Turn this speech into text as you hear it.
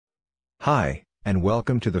Hi, and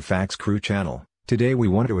welcome to the Facts Crew channel. Today we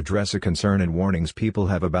want to address a concern and warnings people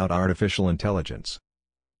have about artificial intelligence.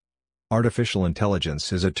 Artificial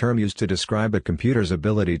intelligence is a term used to describe a computer's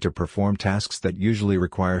ability to perform tasks that usually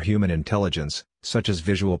require human intelligence, such as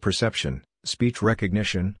visual perception, speech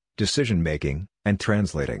recognition, decision-making, and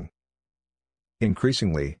translating.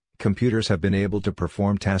 Increasingly, computers have been able to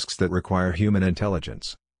perform tasks that require human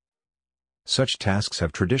intelligence. Such tasks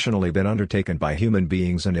have traditionally been undertaken by human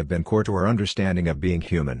beings and have been core to our understanding of being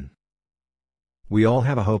human. We all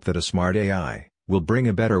have a hope that a smart AI will bring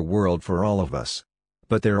a better world for all of us.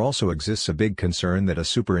 But there also exists a big concern that a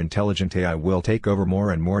super-intelligent AI will take over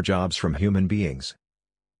more and more jobs from human beings.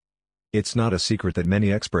 It's not a secret that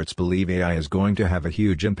many experts believe AI is going to have a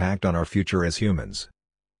huge impact on our future as humans.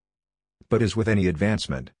 But as with any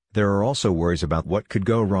advancement, there are also worries about what could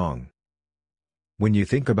go wrong. When you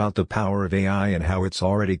think about the power of AI and how it's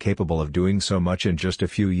already capable of doing so much in just a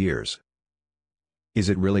few years, is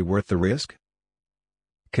it really worth the risk?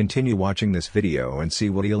 Continue watching this video and see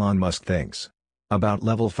what Elon Musk thinks about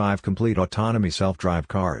Level 5 complete autonomy self-drive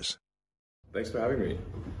cars. Thanks for having me.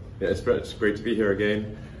 Yeah, it's great to be here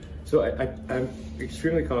again. So I'm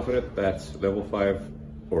extremely confident that Level 5,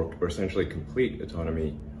 or essentially complete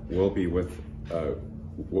autonomy, will be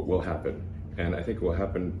will happen, and I think it will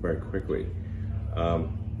happen very quickly.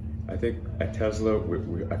 I think at Tesla,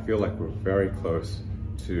 I feel like we're very close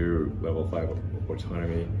to Level 5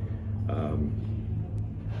 autonomy.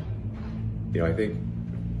 I think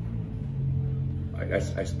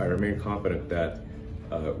I remain confident that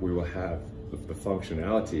we will have the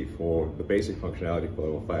functionality the basic functionality for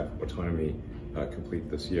Level 5 autonomy complete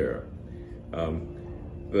this year.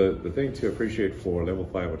 The thing to appreciate for Level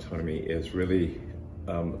 5 autonomy is really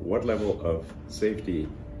what level of safety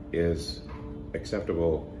is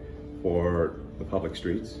acceptable for the public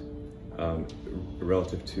streets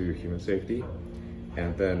relative to human safety,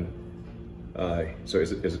 and then so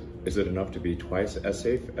is it enough to be twice as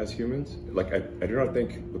safe as humans? Like I do not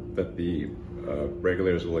think that the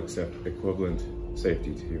regulators will accept equivalent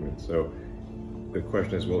safety to humans. So the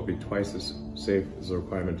question is, will it be twice as safe as a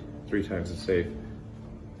requirement, 3 times as safe,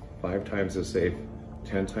 5 times as safe,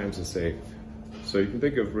 10 times as safe? So you can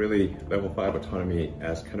think of really Level 5 autonomy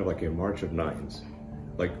as kind of like a march of nines.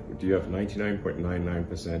 Like, do you have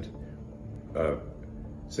 99.99%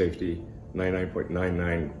 safety,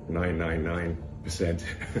 99.99999%?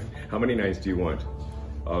 How many nines do you want?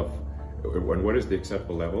 And what is the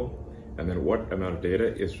acceptable level? And then what amount of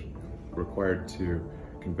data is required to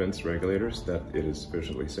convince regulators that it is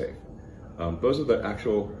sufficiently safe? Those are the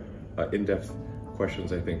actual in-depth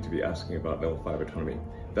questions, I think, to be asking about Level 5 autonomy.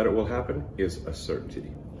 That it will happen is a certainty.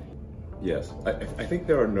 Yes, I think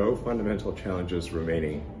there are no fundamental challenges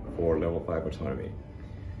remaining for Level 5 autonomy.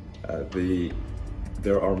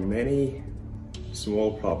 There are many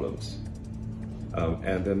small problems,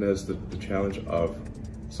 and then there's the challenge of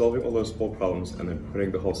solving all those small problems and then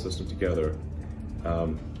putting the whole system together,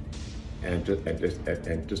 and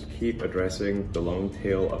just keep addressing the long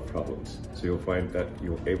tail of problems. So you'll find that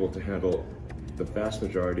you're able to handle the vast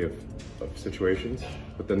majority of situations,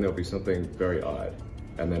 but then there'll be something very odd,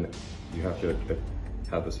 and then you have to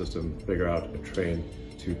have the system figure out and train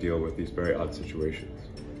to deal with these very odd situations.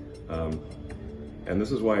 And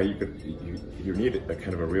this is why you need a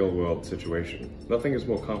kind of a real-world situation. Nothing is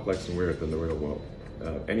more complex and weird than the real world.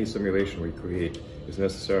 Any simulation we create is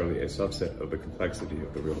necessarily a subset of the complexity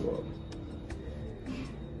of the real world.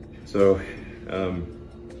 So,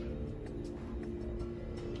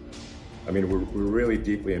 I mean, we're really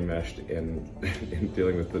deeply enmeshed in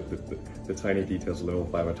dealing with the tiny details of Level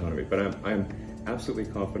 5 autonomy, but I'm absolutely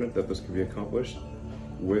confident that this can be accomplished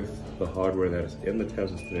with the hardware that is in the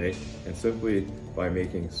Teslas today, and simply by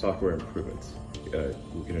making software improvements,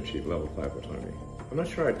 we can achieve Level 5 autonomy. I'm not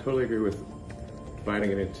sure I totally agree with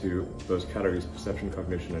dividing it into those categories: perception,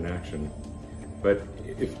 cognition, and action. But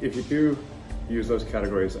if you do use those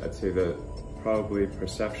categories, I'd say that probably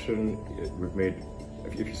perception, we've made,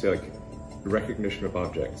 if you say like recognition of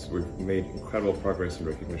objects, we've made incredible progress in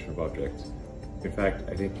recognition of objects. In fact,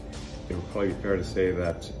 I think it would probably be fair to say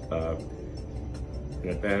that an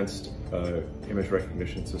advanced image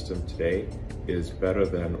recognition system today is better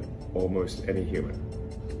than almost any human,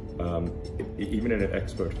 even in an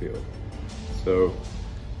expert field. So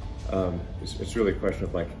it's really a question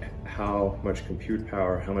of like how much compute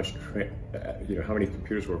power, how much how many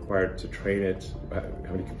computers were required to train it,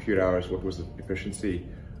 how many compute hours, what was the efficiency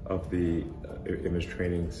of the image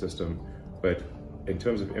training system. But in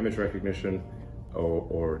terms of image recognition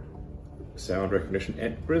or sound recognition,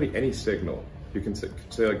 and really any signal, you can say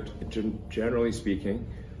like, generally speaking,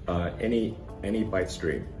 any byte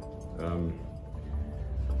stream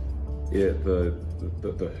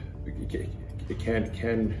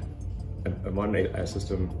Can a modern AI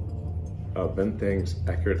system bend things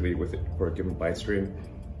accurately for a given byte stream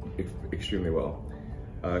extremely well.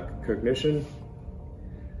 Cognition,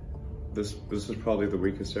 this is probably the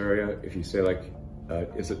weakest area. If you say like,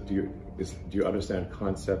 do you understand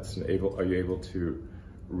concepts and are you able to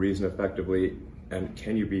reason effectively, and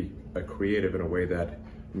can you be creative in a way that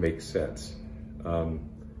makes sense? Because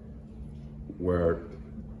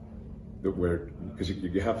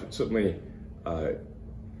you have certainly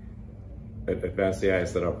advanced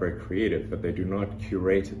AIs that are very creative, but they do not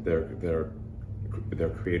curate their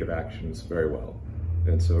creative actions very well.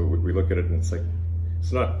 And so we look at it and it's like,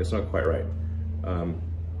 it's not quite right.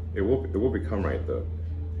 It will become right though.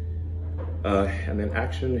 And then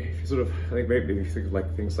action, if you sort of, I think maybe you think of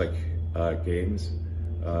like things like games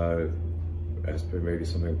as maybe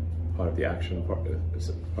something part of the action part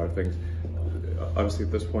of things. Obviously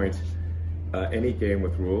at this point, any game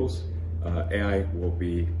with rules, AI will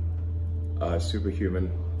be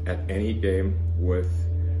superhuman at any game with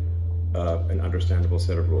an understandable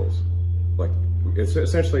set of rules. Like, it's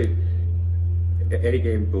essentially any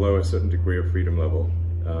game below a certain degree of freedom level.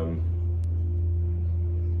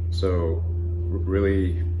 So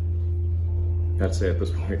really, I'd say at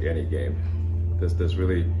this point, any game. There's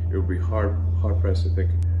really, it would be hard pressed to think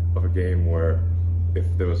of a game where if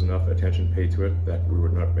there was enough attention paid to it that we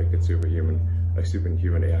would not make it superhuman, a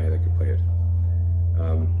superhuman AI that could play it.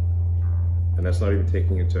 And that's not even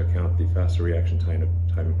taking into account the faster reaction time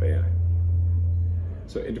of AI.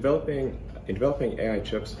 So in developing AI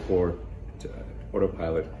chips for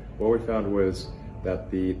autopilot, what we found was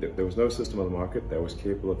that there was no system on the market that was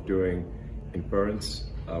capable of doing inference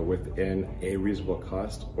within a reasonable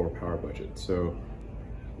cost or power budget. So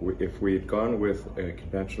if we had gone with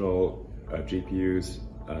conventional GPUs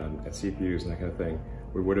and CPUs and that kind of thing,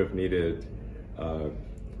 we would have needed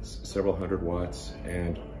several hundred watts,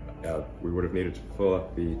 and we would have needed to fill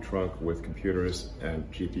up the trunk with computers and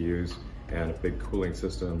GPUs and a big cooling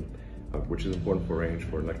system, which is important for range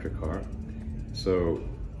for an electric car. So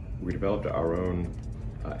we developed our own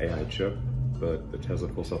AI chip, the Tesla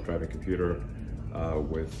full self-driving computer,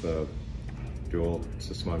 with dual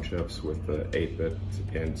system on chips with the 8-bit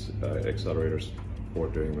and accelerators for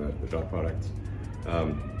doing the dot products.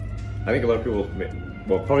 I think a lot of people,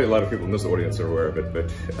 well, probably a lot of people in this audience are aware of it,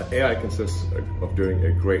 but AI consists of doing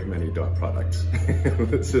a great many dot products.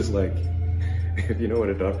 This is like, if you know what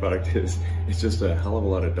a dot product is, it's just a hell of a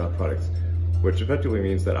lot of dot products, which effectively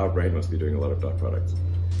means that our brain must be doing a lot of dot products.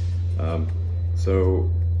 So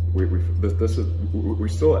we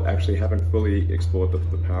still actually haven't fully explored the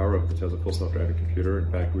power of the Tesla full self-driving computer.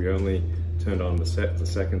 In fact, we only turned on the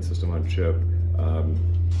second system on chip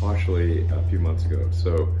partially a few months ago.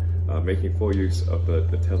 So making full use of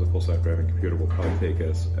the Tesla full self-driving computer will probably take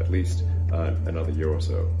us at least another year or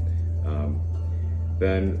so.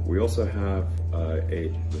 Then we also have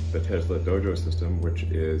the Tesla Dojo system, which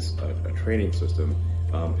is a training system,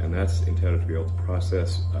 and that's intended to be able to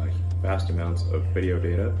process vast amounts of video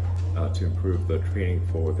data to improve the training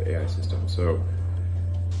for the AI system. So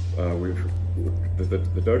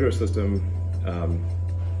the Dojo system,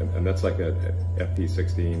 and that's like a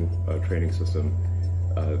FP16 training system,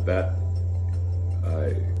 that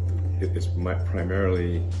is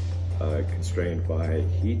primarily constrained by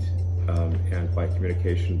heat and by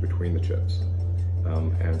communication between the chips.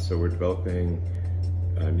 And so we're developing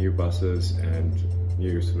new buses and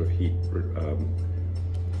new sort of heat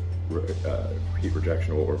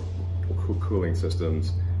rejection or cooling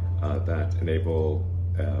systems that enable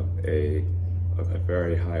a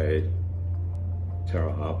very high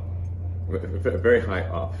teraop, a very high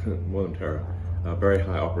op, more than tera, a very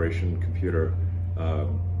high operation computer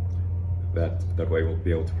that will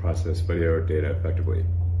be able to process video data effectively.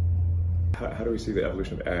 How do we see the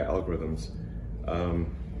evolution of AI algorithms?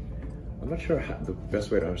 I'm not sure the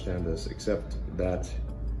best way to understand this, except that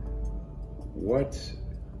what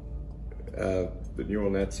the neural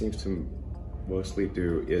net seems to mostly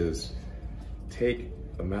do is take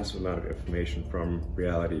a massive amount of information from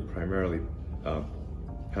reality, primarily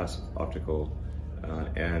passive optical,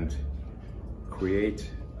 and create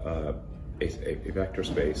a vector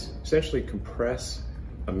space, essentially compress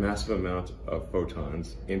a massive amount of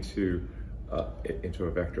photons into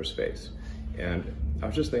a vector space. And I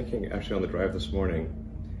was just thinking, actually, on the drive this morning,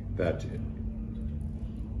 that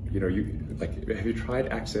have you tried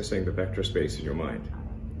accessing the vector space in your mind?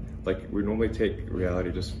 Like, we normally take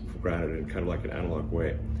reality just for granted in kind of like an analog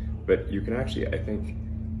way, but you can actually, I think,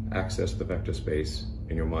 access the vector space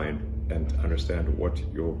in your mind and understand what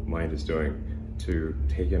your mind is doing to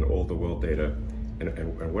take in all the world data,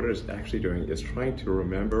 and what it is actually doing is trying to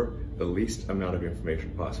remember the least amount of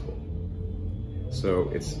information possible. So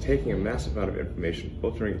it's taking a massive amount of information,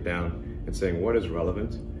 filtering it down, and saying what is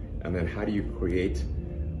relevant, and then how do you create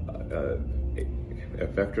a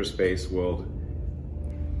vector space world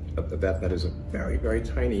that is a very, very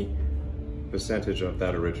tiny percentage of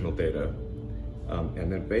that original data.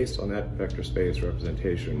 And then based on that vector space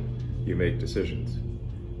representation, you make decisions.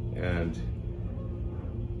 And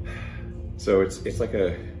so it's like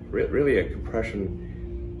really a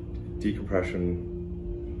compression, decompression,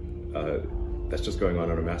 that's just going on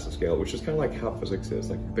a massive scale, which is kind of like how physics is.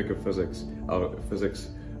 Like, think of physics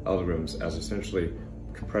algorithms as essentially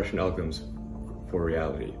compression algorithms for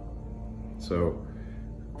reality. So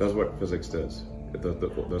that's what physics does.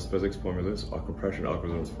 Those physics formulas are compression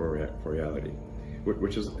algorithms for reality,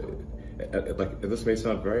 which is, like, this may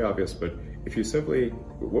sound very obvious, but if you simply,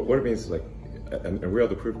 what it means is, like, and we are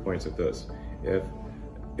the proof points of this,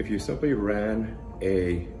 if you simply ran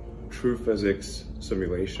a true physics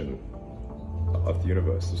simulation of the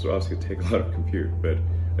universe, this would obviously take a lot of compute, but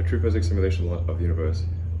a true physics simulation of the universe,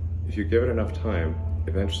 if you give it enough time,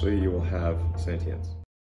 eventually you will have sentience.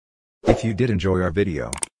 If you did enjoy our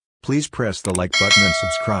video, please press the like button and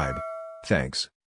subscribe. Thanks.